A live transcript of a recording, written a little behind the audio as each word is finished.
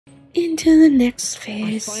into the next I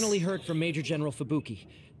phase. finally heard from Major General Fubuki.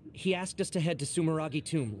 He asked us to head to Sumeragi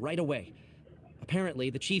Tomb right away. Apparently,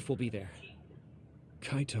 the chief will be there.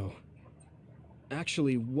 Kaito.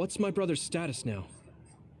 Actually, what's my brother's status now?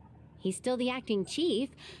 He's still the acting chief,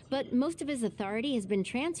 but most of his authority has been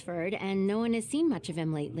transferred and no one has seen much of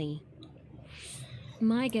him lately.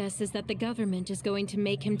 My guess is that the government is going to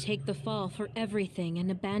make him take the fall for everything and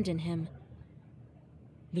abandon him.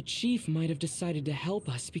 The chief might have decided to help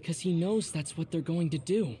us because he knows that's what they're going to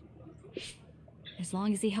do. As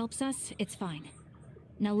long as he helps us, it's fine.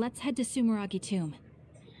 Now let's head to Sumeragi Tomb.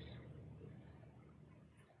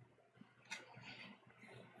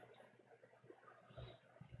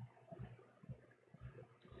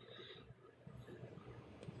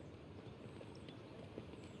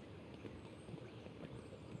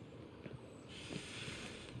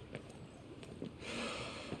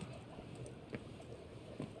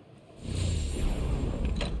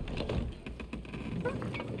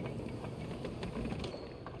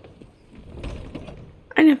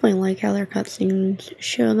 I definitely like how their cutscenes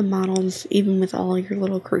show the models even with all your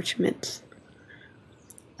little accoutrements.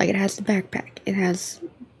 Like it has the backpack, it has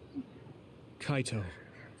Kaito.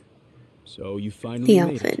 So you finally the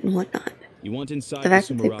made outfit it. and whatnot. You want inside The fact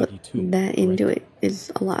the that they Sumeragi put tomb, that into correct? it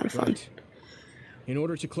is a lot of fun. Right. In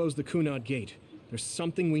order to close the Kunad gate, there's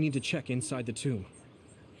something we need to check inside the tomb.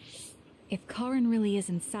 If Karin really is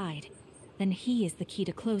inside, then he is the key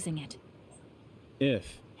to closing it.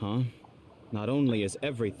 If, huh? Not only is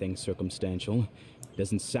everything circumstantial, it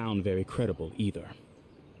doesn't sound very credible either.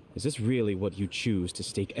 Is this really what you choose to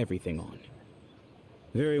stake everything on?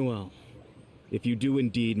 Very well. If you do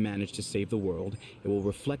indeed manage to save the world, it will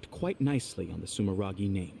reflect quite nicely on the Sumeragi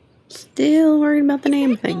name. Still worried about the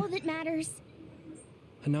name thing. All that matters.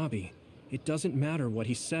 Hanabi, it doesn't matter what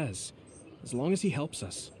he says, as long as he helps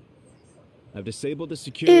us. I've disabled the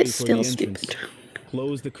security It's for still the entrance. stupid.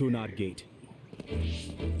 Close the Kunad gate.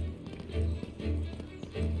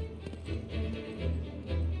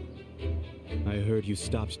 I heard you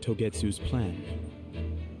stopped Togetsu's plan.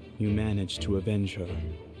 You managed to avenge her.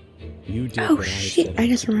 You did Oh what shit, I said. I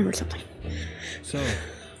just remembered something. So,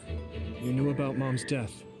 you knew about Mom's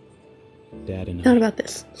death. Dad and Not I, about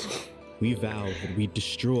this. we vowed that we'd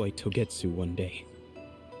destroy Togetsu one day.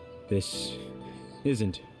 This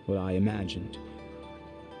isn't what I imagined,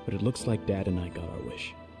 but it looks like Dad and I got our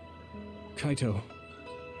wish. Kaito,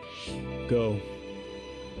 Go.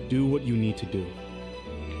 Do what you need to do.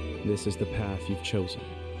 This is the path you've chosen.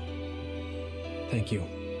 thank you.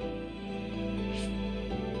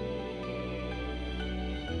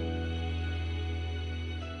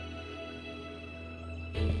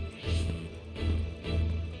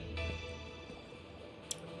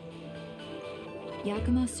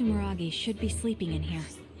 Yakumo Sumeragi should be sleeping in here.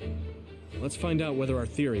 Let's find out whether our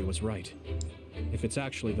theory was right. If it's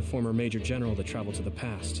actually the former Major General that traveled to the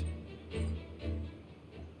past.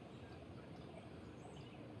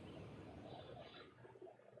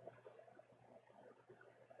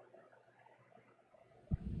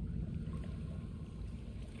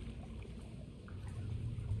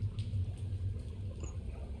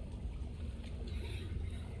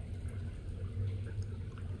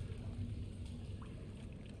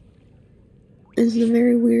 This is a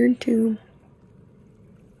very weird tomb.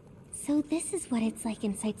 So this is what it's like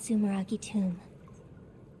inside Sumeragi Tomb.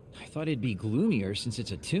 I thought it'd be gloomier since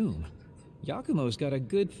it's a tomb. Yakumo's got a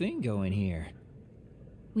good thing going here.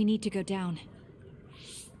 We need to go down.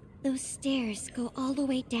 Those stairs go all the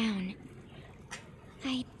way down.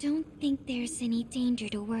 I don't think there's any danger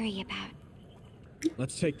to worry about.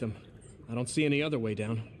 Let's take them. I don't see any other way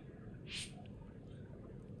down.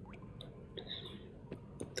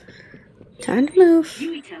 Time to move.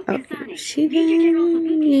 Oh, she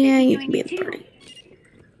can... Yeah, you can be in the party.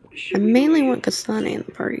 I mainly want Kasane in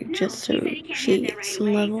the party just so she gets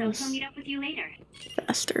some levels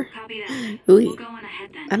faster. Ooh,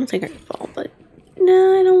 I don't think I can fall, but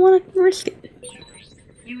no, I don't want to risk it.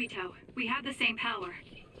 Yuito, we have the same power.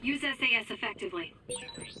 Use SAS effectively.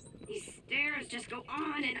 These stairs just go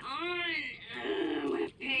on and on. Ugh, what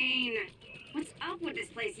a pain. What's up with this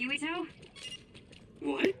place, Yuito?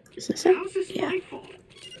 What? Is this it? How's this Yeah. my fault?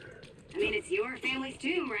 I mean, it's your family's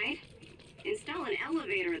tomb, right? Install an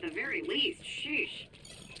elevator at the very least. Sheesh.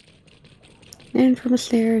 And from the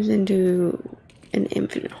stairs into an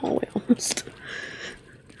infinite hallway almost.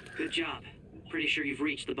 Good job. Pretty sure you've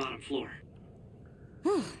reached the bottom floor.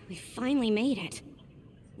 Oh, we finally made it.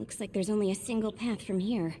 Looks like there's only a single path from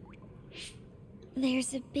here.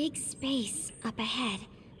 There's a big space up ahead.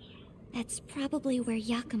 That's probably where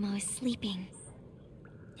Yakumo is sleeping.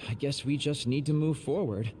 I guess we just need to move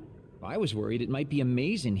forward. I was worried it might be a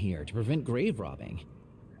maze in here to prevent grave robbing.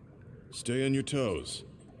 Stay on your toes.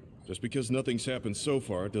 Just because nothing's happened so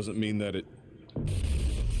far doesn't mean that it...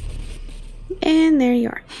 And there you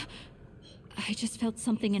are. I just felt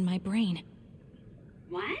something in my brain.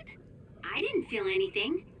 What? I didn't feel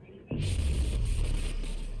anything.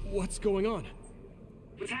 What's going on?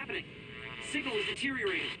 What's happening? Signal is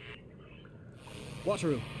deteriorating.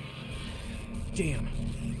 Wataru. Damn.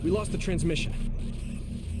 We lost the transmission.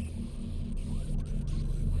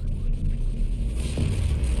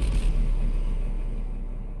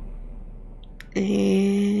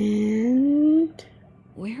 And...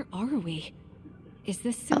 Where are we? Is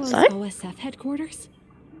this Suo's Outside? OSF headquarters?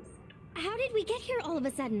 How did we get here all of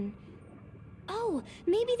a sudden? Oh,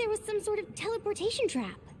 maybe there was some sort of teleportation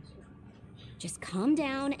trap. Just calm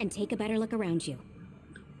down and take a better look around you.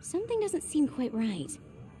 Something doesn't seem quite right.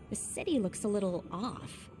 The city looks a little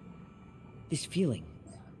off. This feeling.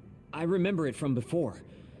 I remember it from before.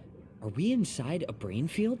 Are we inside a brain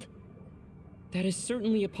field? That is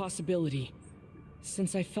certainly a possibility.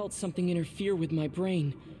 Since I felt something interfere with my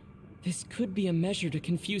brain, this could be a measure to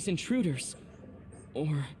confuse intruders.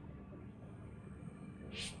 Or...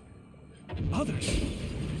 others.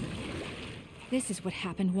 This is what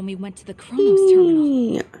happened when we went to the Chronos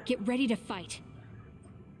terminal. Get ready to fight.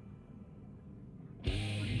 It'll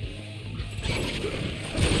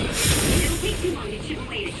take too long to chip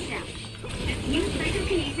away at its shell. Just use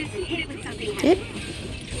psychokinesis and hit it with something heavy.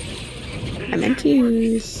 I meant to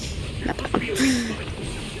use that one.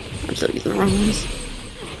 I'm still using the wrong ones.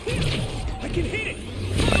 I can hit it.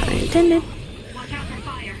 What I intended. Watch out for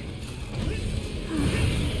fire.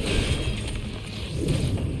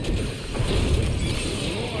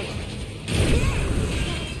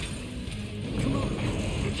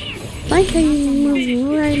 Like how you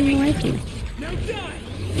move right away from me. Now die!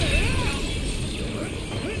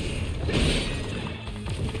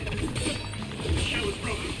 The shell is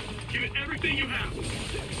broken. Give it everything you have.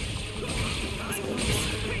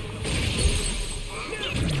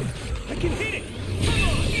 I can hit it.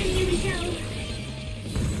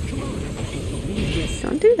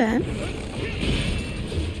 Don't do that.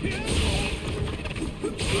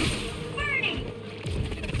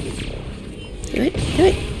 Do it. Do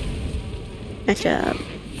it. Nice job.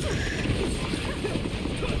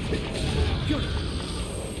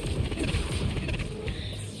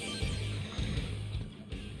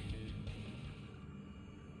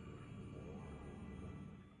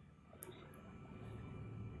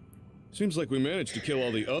 Seems like we managed to kill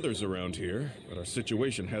all the others around here, but our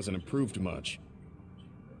situation hasn't improved much.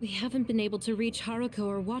 We haven't been able to reach Haruko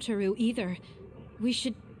or Wataru either. We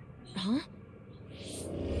should... Huh?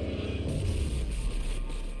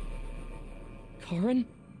 Karen?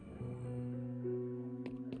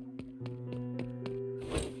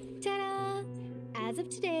 Ta-da! As of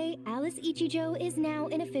today, Alice Ichijo is now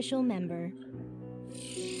an official member.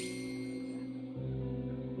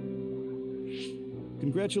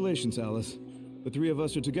 Congratulations, Alice. The three of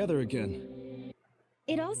us are together again.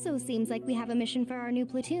 It also seems like we have a mission for our new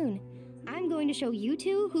platoon. I'm going to show you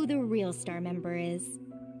two who the real star member is.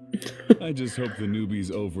 I just hope the newbie's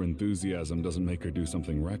overenthusiasm doesn't make her do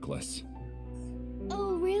something reckless.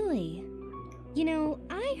 Oh, really? You know,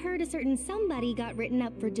 I heard a certain somebody got written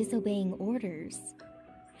up for disobeying orders.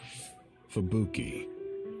 Fubuki.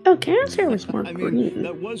 Oh, cancer was more I green. mean,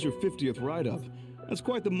 that was your 50th write-up. That's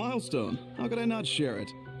quite the milestone. How could I not share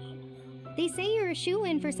it? They say you're a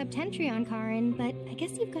shoo-in for Septentrion, Karen, but I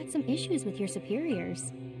guess you've got some issues with your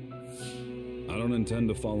superiors. I don't intend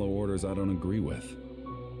to follow orders I don't agree with.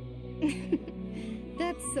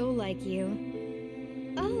 That's so like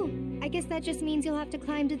you. Oh, I guess that just means you'll have to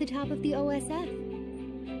climb to the top of the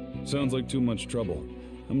OSF. Sounds like too much trouble.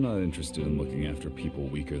 I'm not interested in looking after people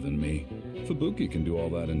weaker than me. Fubuki can do all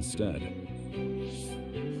that instead.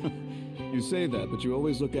 You say that, but you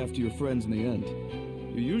always look after your friends in the end.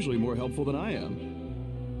 You're usually more helpful than I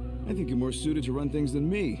am. I think you're more suited to run things than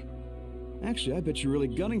me. Actually, I bet you're really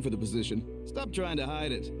gunning for the position. Stop trying to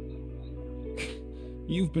hide it.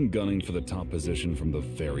 You've been gunning for the top position from the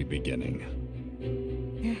very beginning.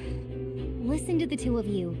 Listen to the two of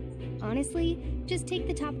you. Honestly, just take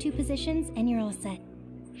the top two positions and you're all set.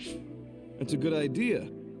 That's a good idea.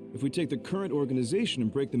 If we take the current organization and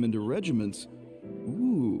break them into regiments...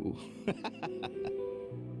 Ooh.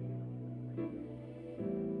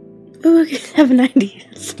 Ooh, I have an idea.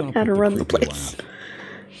 Stop How to with the run the creepy place. laugh.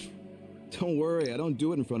 Don't worry, I don't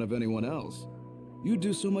do it in front of anyone else. You'd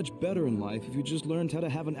do so much better in life if you just learned how to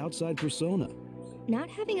have an outside persona. Not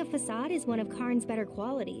having a facade is one of Karn's better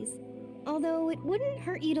qualities. Although it wouldn't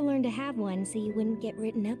hurt you to learn to have one so you wouldn't get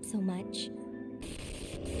written up so much.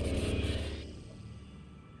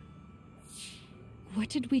 What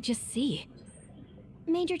did we just see?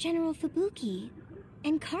 Major General Fubuki.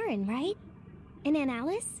 And Karen, right? And Aunt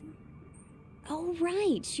Alice? Oh,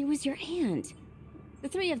 right. She was your aunt. The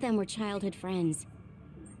three of them were childhood friends.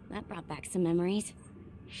 That brought back some memories.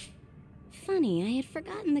 Funny, I had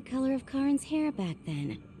forgotten the color of Karen's hair back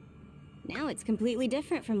then. Now it's completely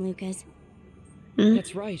different from Luca's.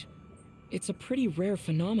 That's right. It's a pretty rare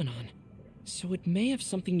phenomenon. So it may have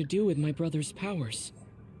something to do with my brother's powers.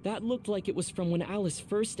 That looked like it was from when Alice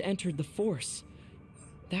first entered the Force.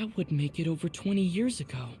 That would make it over 20 years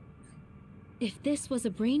ago. If this was a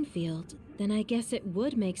brain field, then I guess it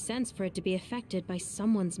would make sense for it to be affected by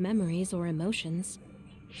someone's memories or emotions.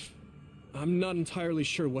 I'm not entirely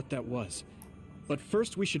sure what that was. But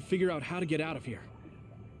first we should figure out how to get out of here.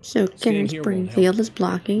 So Karen's brain field is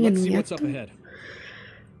blocking, and we have to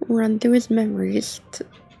run through his memories to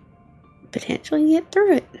potentially get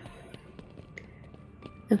through it.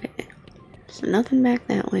 Okay, so nothing back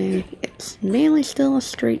that way. It's mainly still a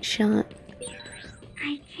straight shot.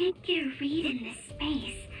 I can't get a read in this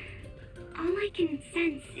space. All I can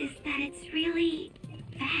sense is that it's really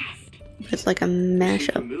vast. It's like a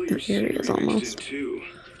mashup of areas almost. The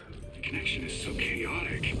connection is so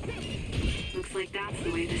chaotic. Looks like that's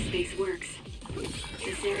the way this space works.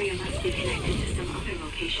 This area must be connected to some other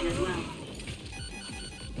location as well.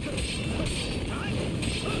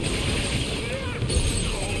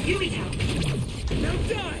 Yumito! Now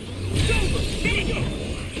die! Finish it!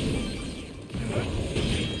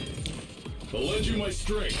 I'll lend you my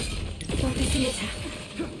strength. Focus the attack.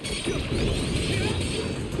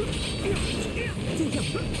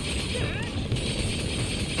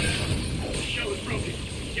 The shell is broken.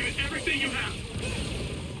 Give it everything you have.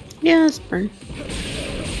 Yeah, it's burn.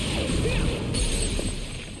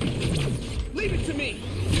 Leave it to me!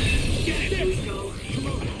 Get it, here we go. Come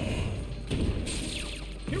on.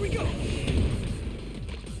 Here we go!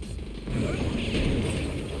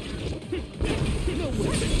 No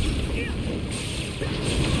way!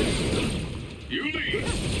 You lead.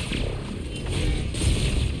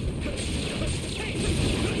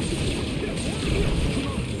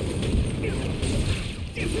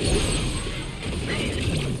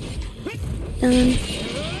 Done.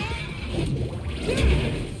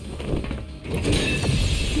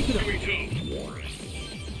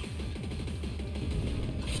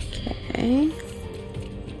 Okay.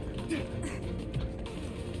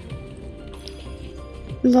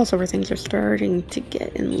 There's also where things are starting to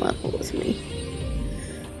get in level with me.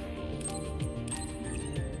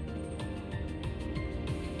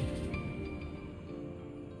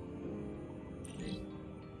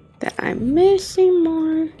 That I'm missing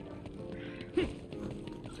more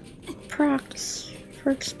procs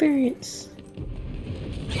for experience.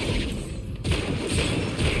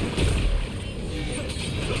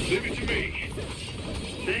 Leave it to me.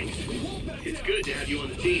 Thanks. It's good to have you on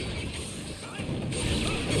the team.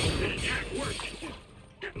 That attack worked.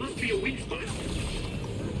 That must be a weak spot.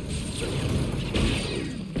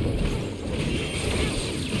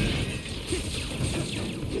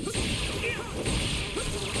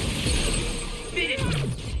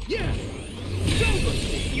 Yeah!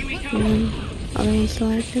 Other one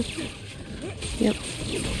still active? Yep.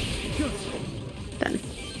 Done.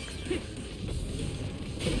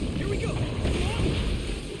 Here we go!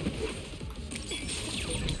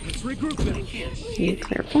 Let's regroup then. Need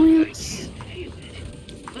clairvoyance.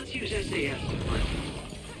 Let's use SAS to find.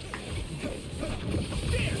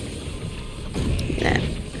 That.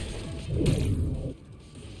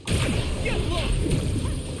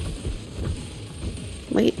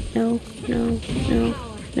 Wait, no.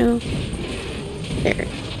 There.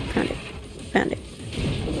 Found it.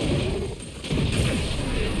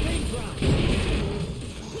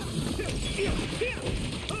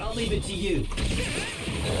 I'll leave it to you.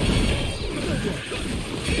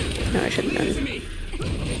 No, I shouldn't have done it.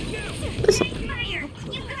 Listen.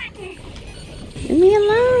 Leave me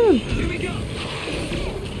alone. Here we go.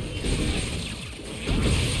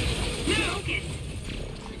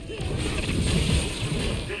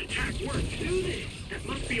 That attack worked. Do this. That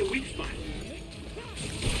must be a weak spot.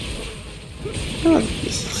 Oh,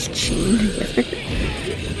 this is chain together.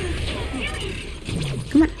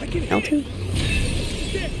 Come on, L2.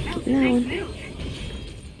 Keep that one.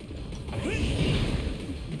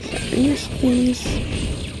 Seven your spins.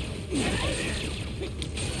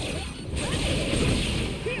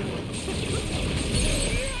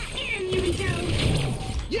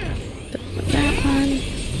 Put that one.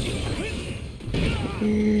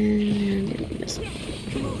 And this one.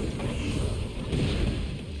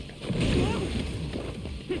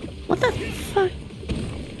 What the fuck?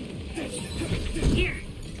 Here.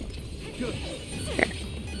 There.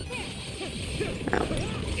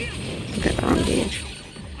 Got the wrong gauge.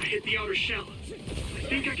 I hit the outer shell. I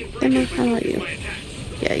think I can break Emma, it how about you? my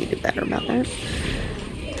attacks. Yeah, you do better about that.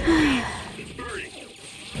 It's burning.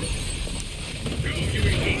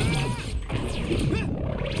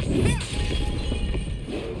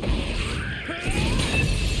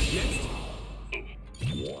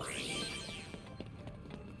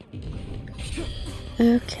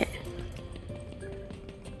 Go, Okay.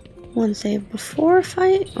 One save before a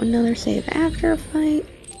fight, another save after a fight.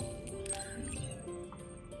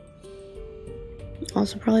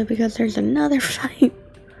 Also probably because there's another fight.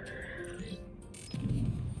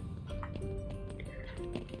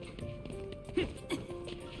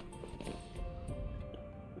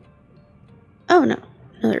 Oh no,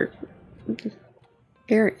 another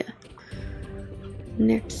area.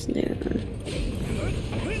 Next noon.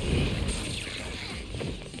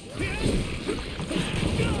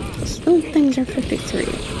 Those things are 53.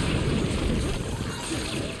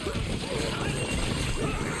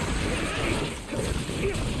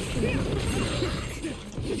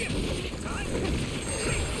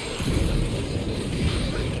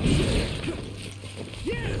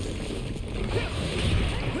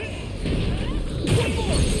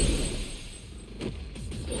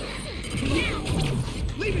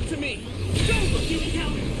 Leave it to me. Go, Yukito.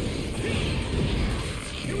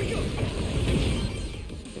 Here we go.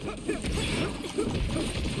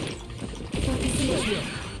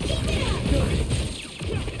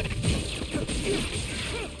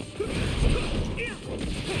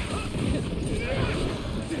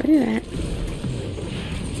 Where are you at?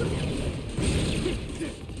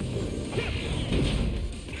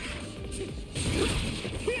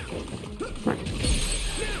 Come on.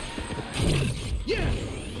 Yeah.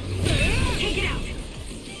 Take it out.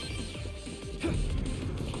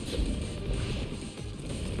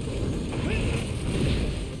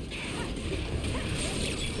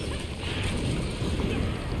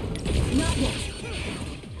 Not yet.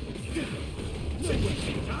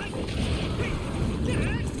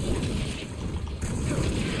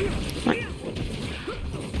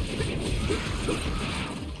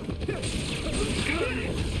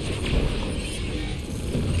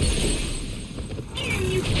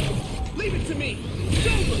 Leave it to me.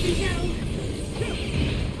 Go, Yukito.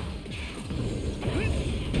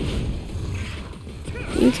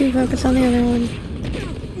 You two focus on the other one.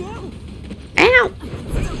 Ow!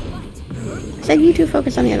 I said you two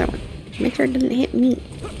focus on the other one. Make sure it doesn't hit me.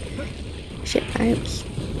 Shit, I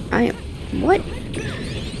am, what?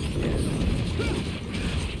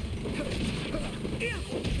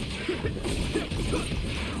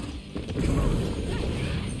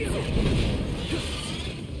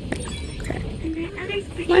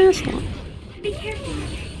 Okay. Last one. Be careful.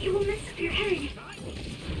 You will mess up your head.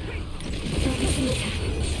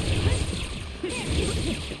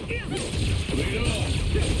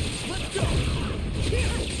 Let's go.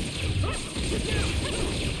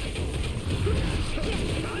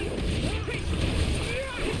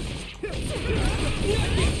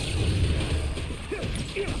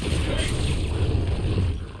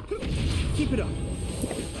 Keep it up.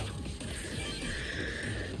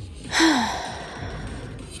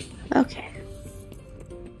 Okay.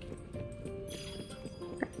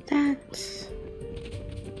 That.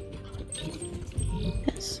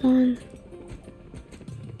 This one.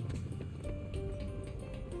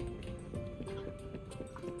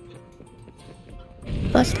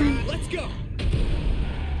 Last time. Let's go.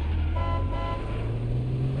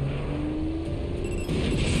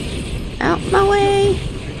 Out my way.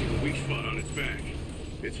 Weak spot on its back.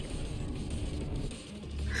 It's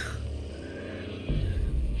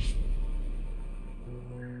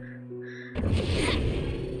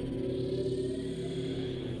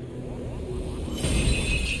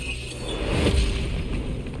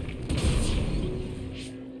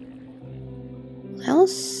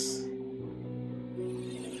Alice?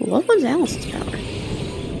 What was Alice's power?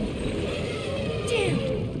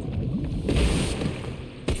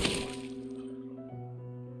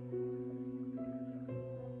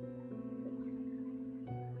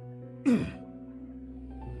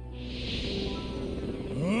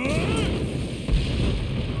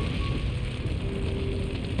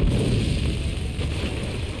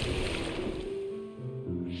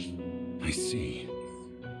 I see.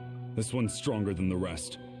 This one's stronger than the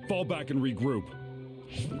rest. Fall back and regroup.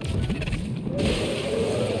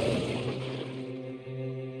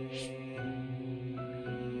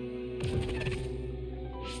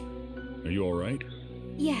 Are you all right?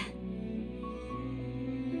 Yeah.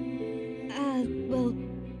 Well,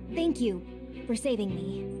 thank you for saving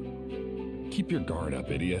me. Keep your guard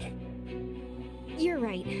up, idiot. You're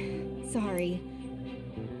right. Sorry.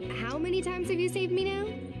 How many times have you saved me now?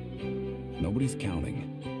 Nobody's counting.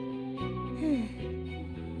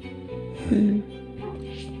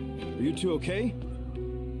 Are you two okay?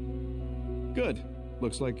 Good.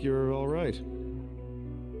 Looks like you're all right.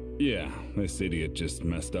 Yeah, this idiot just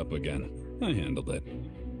messed up again. I handled it.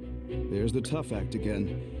 There's the tough act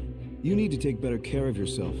again. You need to take better care of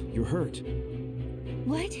yourself. You're hurt.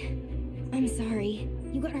 What? I'm sorry.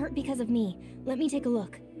 You got hurt because of me. Let me take a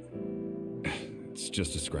look. It's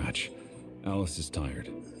just a scratch. Alice is tired.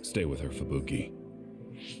 Stay with her, Fubuki.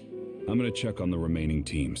 I'm gonna check on the remaining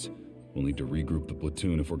teams. We'll need to regroup the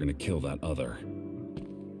platoon if we're gonna kill that other.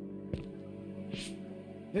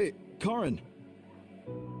 Hey, Karen!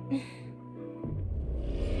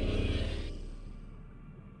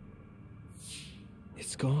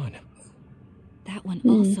 It's gone. That one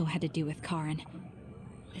also had to do with Karen.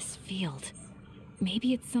 This field.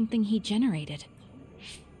 Maybe it's something he generated.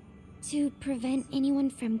 To prevent anyone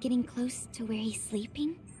from getting close to where he's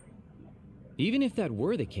sleeping? Even if that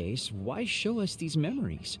were the case, why show us these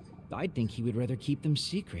memories? I'd think he would rather keep them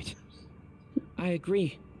secret. I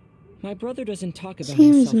agree. My brother doesn't talk about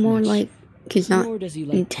Seems himself more much. like he's not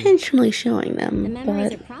intentionally showing The them,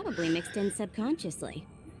 memories but are probably mixed in subconsciously.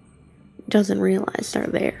 doesn't realize they're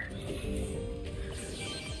there.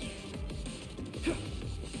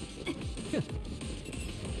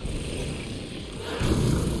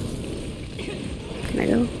 Can I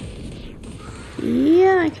go?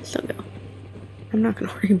 Yeah, I can still go. I'm not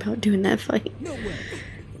gonna worry about doing that fight.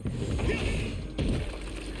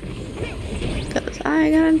 Because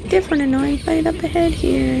I got a different annoying fight up ahead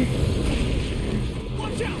here.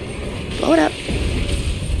 Blow it up.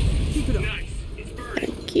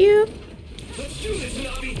 Thank you.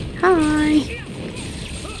 Hi.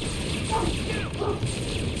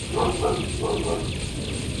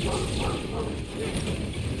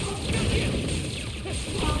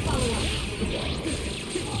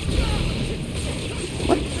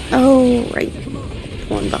 What? Oh, right.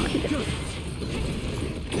 One behind it.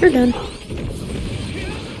 You're done.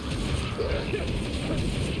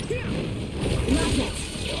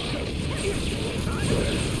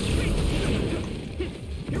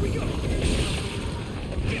 Here we go.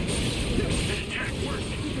 That attack worked.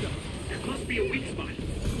 That must be a weak spot.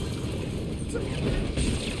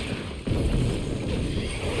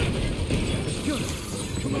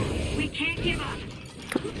 Come on. We can't give up.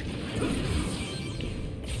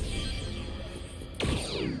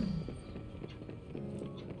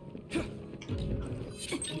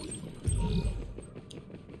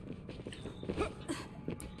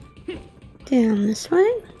 Down this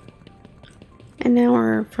way. And now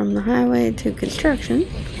we're from the highway to construction. I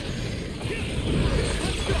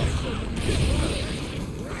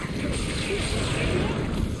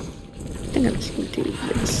think I'm just gonna do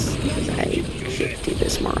this because I should do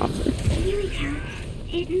this more often.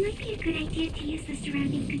 It might be a good idea to use the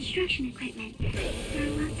surrounding construction equipment for a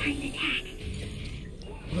well-timed attack.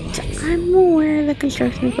 So I'm aware that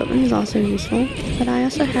construction equipment is also useful, but I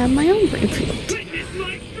also have my own brain field.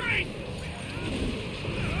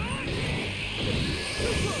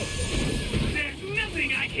 There's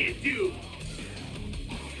nothing I can't do.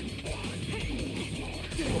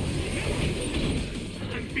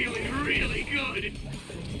 I'm feeling really good.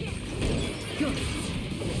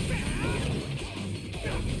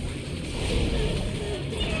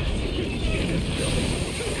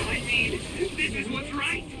 I mean, this is what's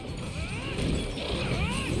right.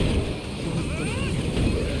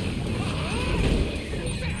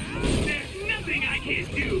 There's nothing I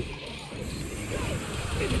can't do.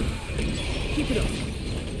 Keep it up.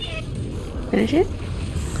 Finish it.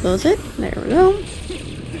 Close it. There we go.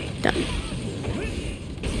 Done.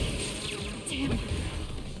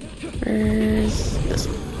 Where's this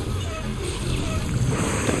one?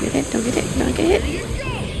 Don't get hit, don't get hit, don't get hit.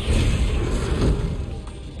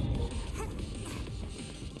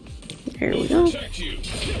 There we go.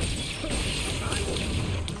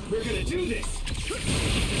 We're gonna do this.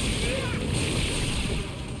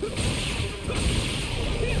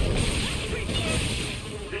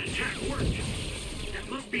 That attack worked. That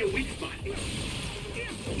must be a weak spot.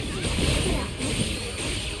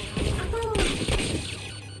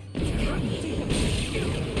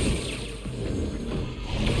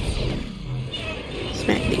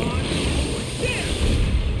 Smack me.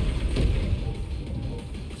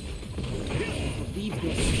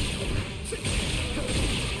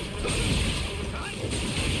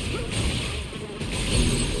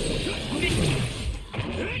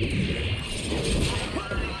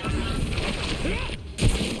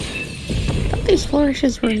 These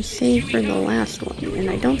flourishes were saved for the last one, and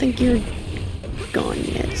I don't think you're gone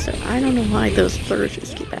yet, so I don't know why those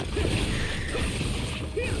flourishes keep happening.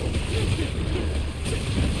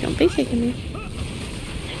 Don't be kicking me.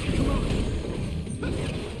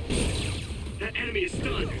 That enemy is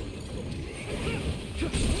stunned.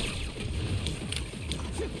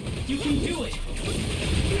 You can do it!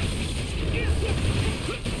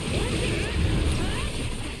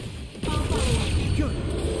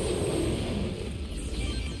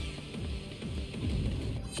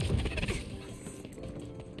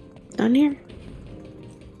 Down here?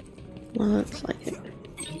 Well, looks like it.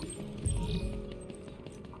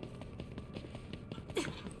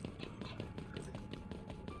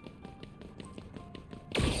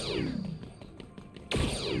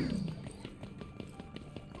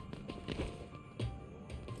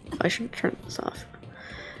 I should turn this off.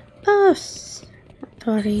 Oh,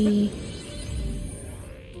 sorry.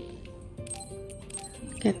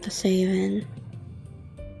 Get the save in.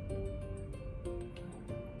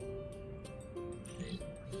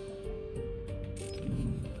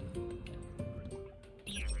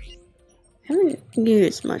 I haven't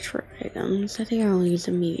used much for items. I think I only used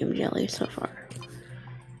a medium jelly so far.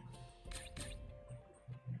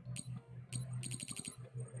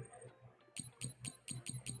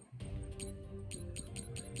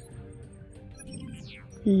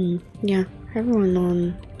 Yeah, everyone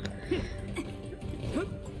on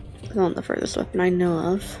the furthest weapon I know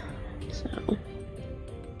of, so.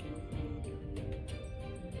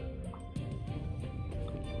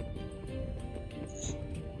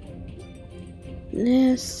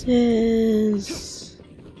 This is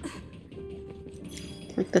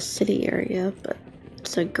like the city area, but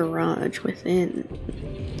it's a garage within.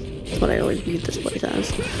 That's what I always viewed this place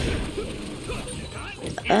as.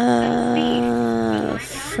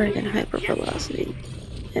 Friggin' hypervelocity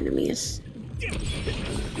enemies.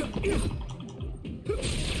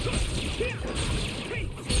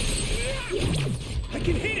 I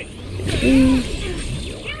can hit it.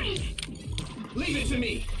 Leave it to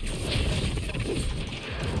me.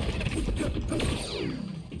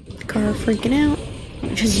 Car freaking out.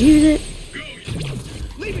 Just use it.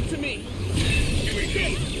 Leave it to me.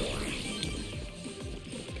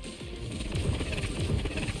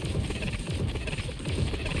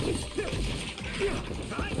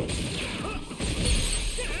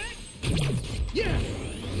 Yeah.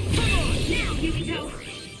 Come on now, Yukito.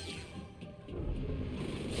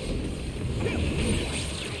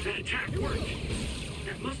 That attack worked.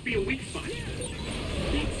 That must be a weak spot.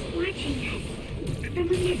 It's watching us from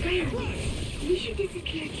underground. We should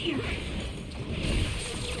disappear too.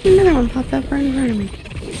 Another one popped up right in front of me.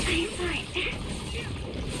 I saw it.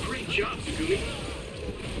 Great job, Scooby.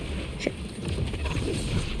 Shit.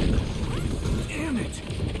 Damn it.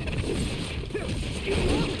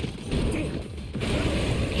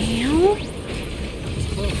 Ow.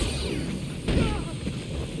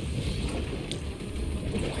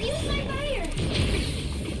 Use my fire.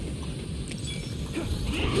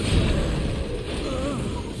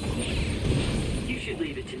 You should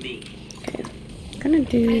leave it to me. Okay. Gonna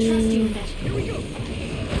do. Here we go.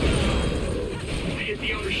 I hit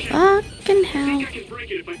the outer shell. Fucking I hell. think I can break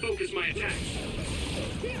it if I focus my attacks.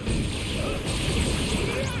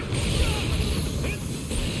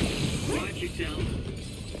 Watch yourself.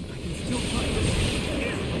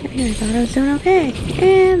 I thought I was doing okay.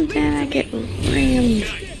 And then I get rammed.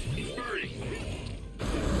 It's burning.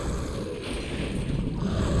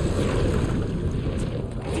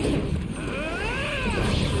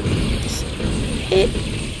 It.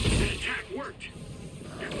 That attack worked.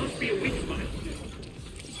 That must be a weak spot.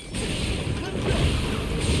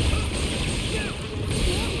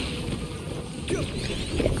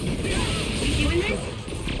 You doing this?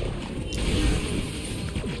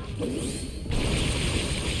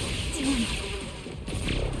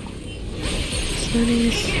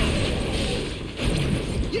 Nice.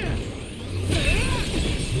 Yeah.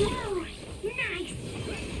 Whoa, nice.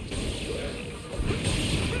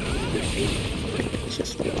 It's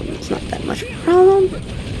just the one that's not that much of a problem.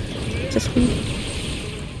 Just one.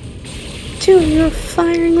 Two of you are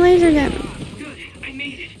firing lasers at me. Good. I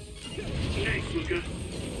made it. Thanks, Luca.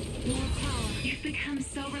 You've become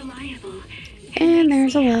so reliable. And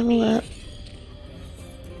there's a level up.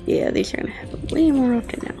 Yeah, these are gonna happen way more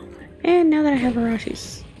often now. And now that I have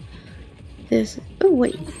Arashi's, this. Oh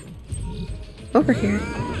wait, over here.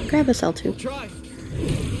 Grab this L2.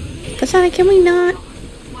 Kasana, can we not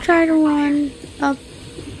try to run up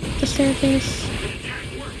the staircase?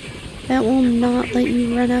 That will not let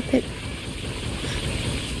you run up it.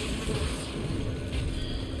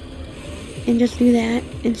 And just do that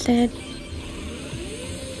instead.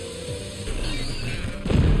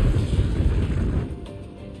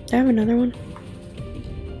 Do I have another one?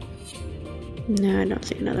 No, I don't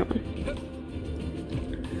see another one.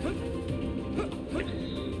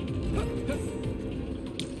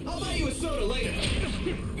 I'll buy you a soda later.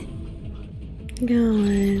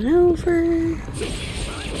 Going over.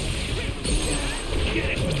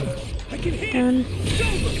 Done.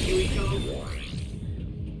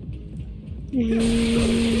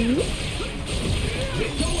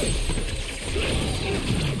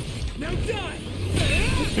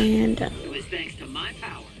 And done. It was thanks to my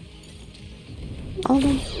power. All of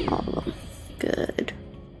them? All of them. Good.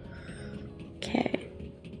 Okay.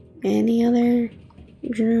 Any other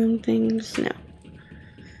drone things? No.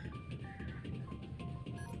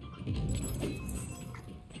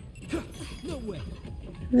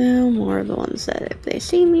 No more of the ones that if they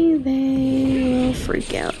see me, they will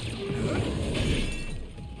freak out.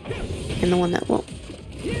 And the one that won't.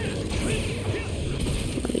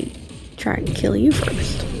 Let me try and kill you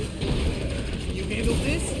first. You handle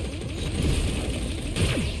this?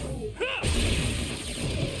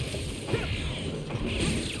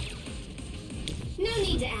 No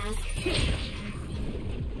need to ask.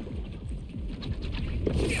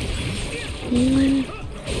 One.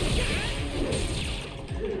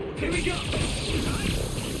 Here we go.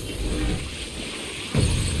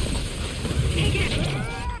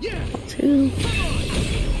 Two.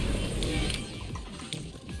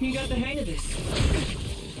 You got the hang of this.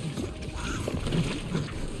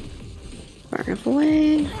 Far enough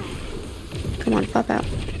away. Come on, pop out.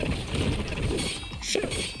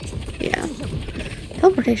 Shit. Yeah.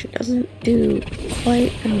 Teleportation doesn't do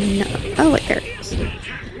quite enough. Oh wait, there it is.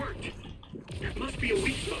 That must be a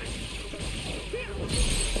weak spot.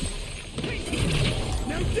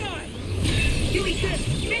 Now die! You eat this!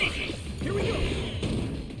 Finish it! Here we go!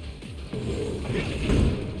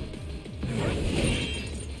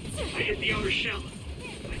 I hit the outer shell.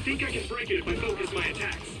 I think I can break it if I focus my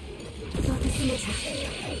attacks.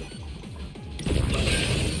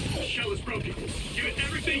 The shell is broken. Give it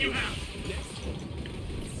everything you have.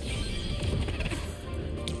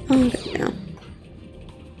 Oh, good now.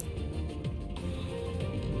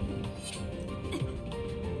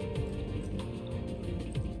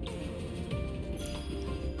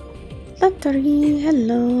 Battery,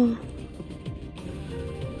 hello.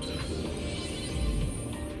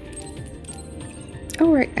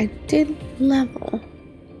 Oh right, I did level.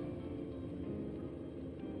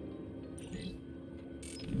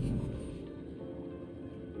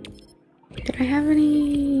 Did I have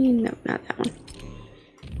any? No, not that one.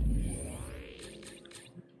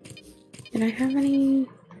 Did I have any?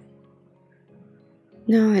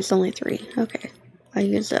 No, it's only 3. Okay. I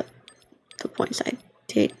used up the points I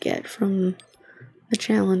did get from the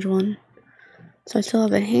challenge one. So I still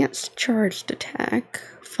have enhanced charged attack,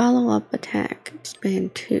 follow-up attack,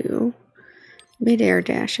 expand 2, mid-air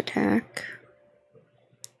dash attack,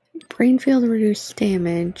 brain field reduced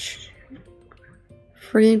damage,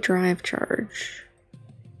 free drive charge.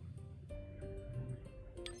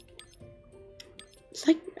 It's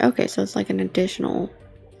like, okay, so it's like an additional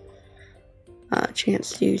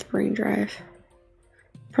chance to use brain drive.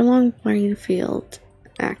 Prolonged brain field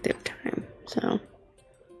active time. So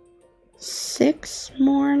 6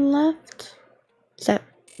 more left.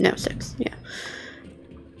 No, 6. Yeah,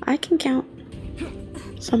 I can count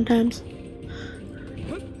sometimes.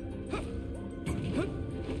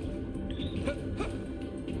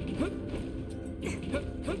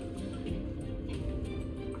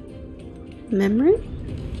 Memory?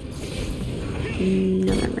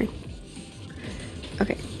 No memory.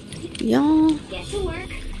 Okay, y'all. Get to work.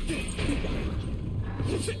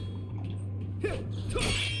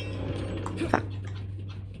 Fuck.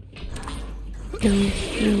 No.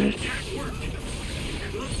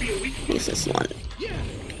 Use this one.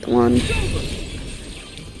 The one.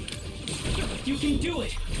 You can do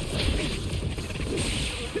it.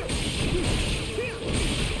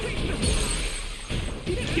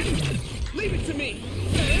 Leave it to me.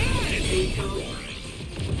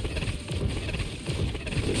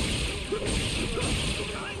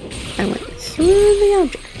 I went through the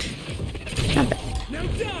object. Not bad. Now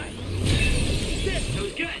die! That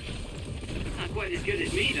was good. Not quite as good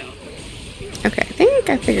as me, though. Okay, I think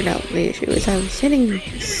I figured out the issue is I was hitting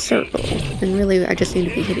circle, and really I just need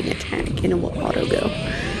to be hitting attack, and it will auto go.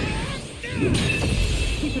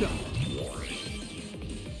 Keep it up.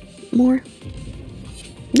 More?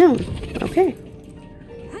 No. Okay.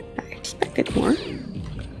 I expected more.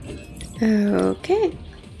 Okay.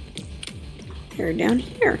 They're down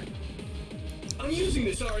here. I'm using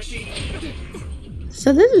this Arashi.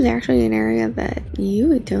 So this is actually an area that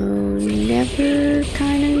you don't never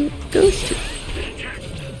kind of goes to.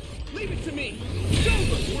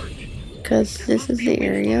 because this is the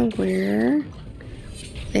area where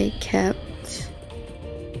they kept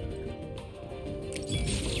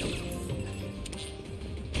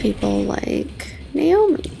people like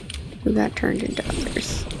Naomi, who got turned into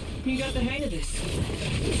others. You got the hang of this.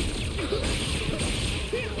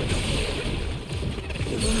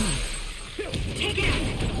 Take it out.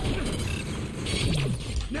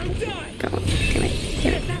 Now die. Go on, come here.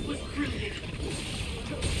 Get it. That was brilliant.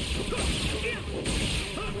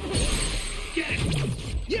 Get it.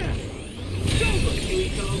 Yeah. Here we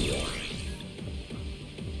go.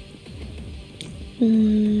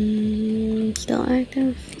 Still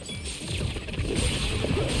active.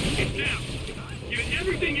 It's down. Give it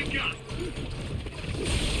everything you've got.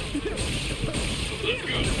 Let's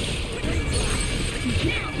go.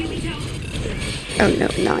 Now, here we go. Oh no,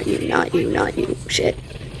 not you, not you, not you. Shit.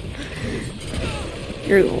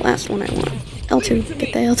 You're the last one I want. L2,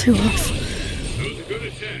 get the L2 off. That was a good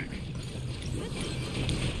attack.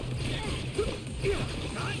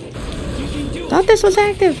 Thought this was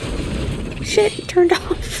active. Shit, it turned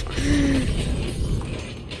off. That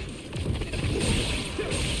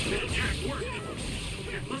attack worked.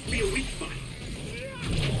 That must be a weak spot.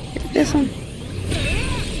 This one.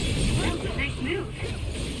 Nice move.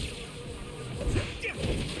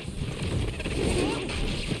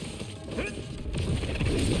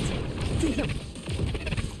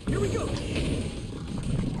 Here we go.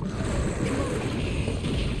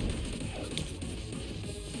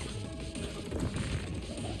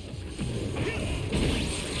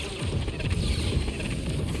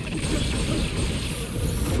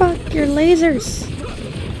 Fuck your lasers.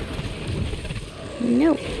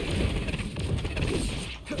 No.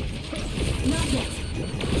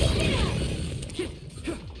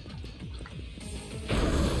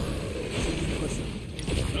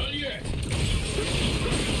 Not yet.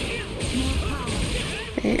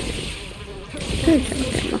 There. Good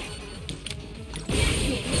job, Grandma.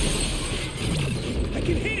 I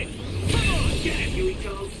can hit it. Come on. Get it. Here we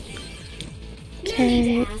go.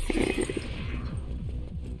 Okay.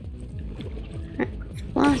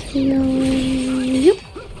 Velocity going. Yep.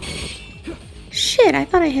 Shit, I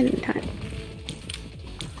thought I hit it in time.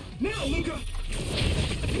 Now, Luca.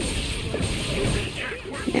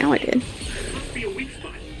 Now I did. Must be a weak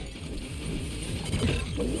spot.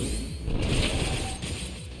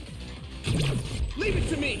 Leave it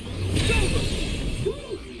to me. It's over.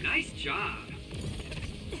 Ooh, nice job.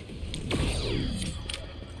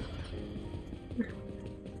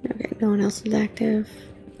 Okay, no one else is active.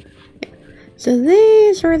 Yeah. So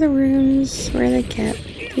these are the rooms where they kept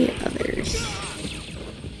the others.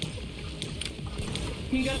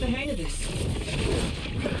 You got the hang of this.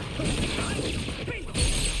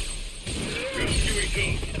 Here we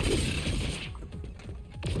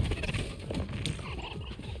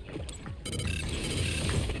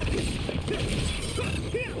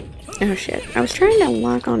go. Oh shit. I was trying to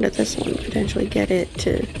lock onto this one, potentially get it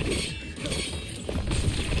to...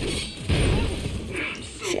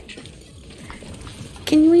 Shit.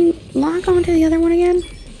 Can we lock onto the other one again?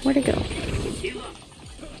 Where'd it go?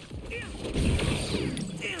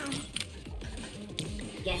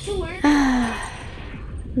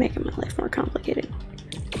 Making my life more complicated.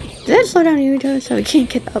 Did that slow down Yuto so he can't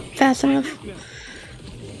get up fast enough?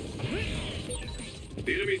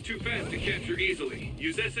 The enemy's too fast to capture easily.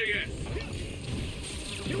 Use SAS.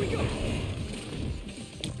 Here we go.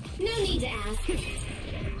 No need to ask.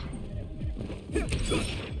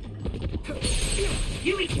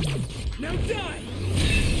 Yui. Now die.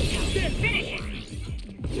 There, finish it.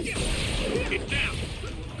 It's down.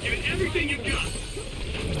 Give it everything you've got.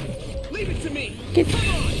 Leave it to me. Get...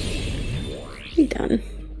 Come on. Be done.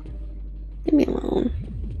 Leave me alone.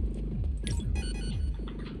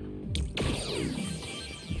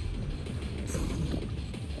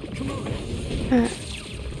 Come on.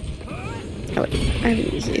 Oh wait, I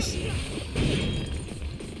haven't used these.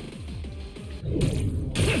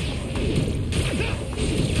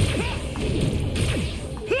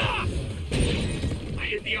 I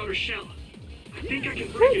hit the outer shell. I think I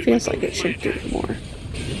can break It feels like it should do more.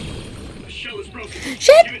 The shell is broken.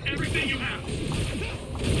 Shit! Give it everything you have.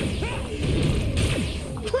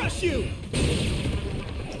 Crush you!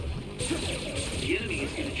 The enemy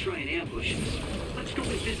is going to try and ambush us. Let's go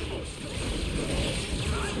invisible.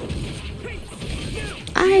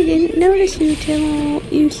 I didn't notice you till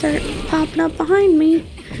you start popping up behind me.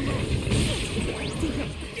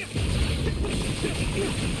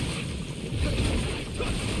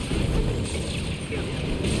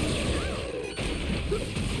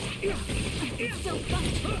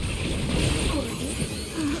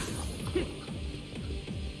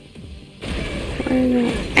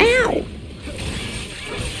 Ow!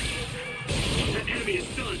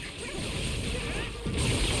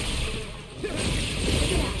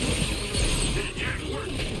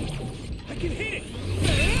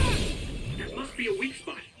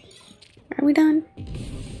 Are we done?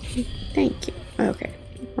 Thank you. Okay,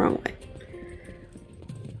 wrong way.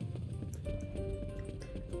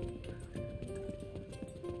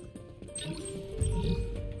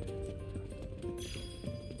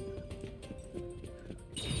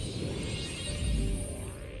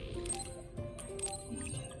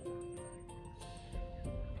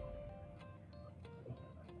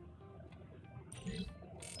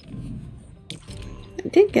 I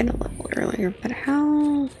did get a level earlier, but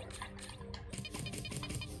how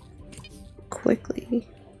quickly?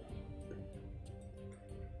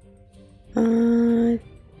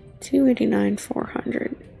 289,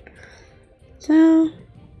 400. So,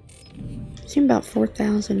 seem about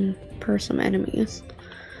 4,000 per some enemies.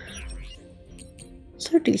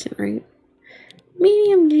 So decent, right?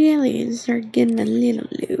 Medium jellies are getting a little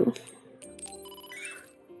low.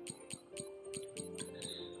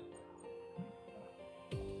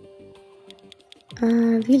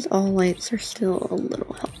 These all lights are still a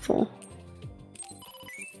little helpful.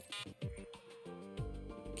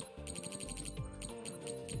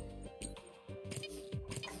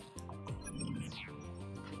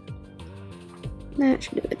 That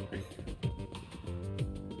should do it.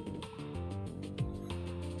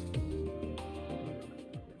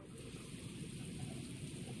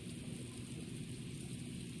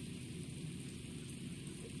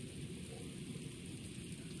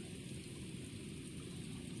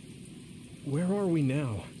 Where are we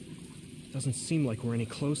now? Doesn't seem like we're any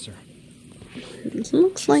closer. It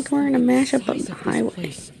looks like we're in a mashup of the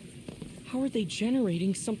highway. How are they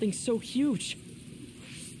generating something so huge?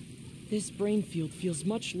 This brain field feels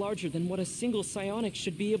much larger than what a single psionic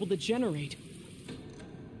should be able to generate.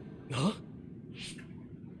 Huh?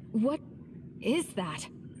 What is that?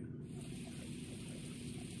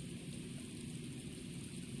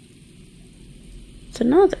 It's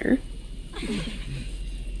another.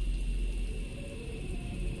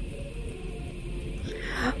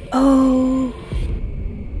 Oh.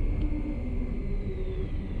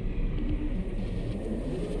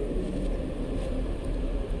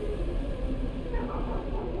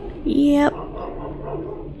 Yep.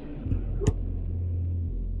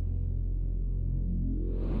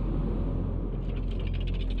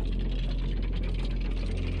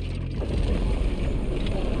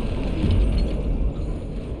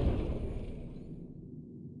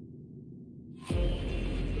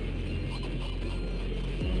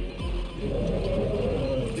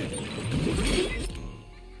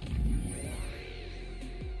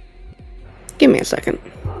 Give me a second.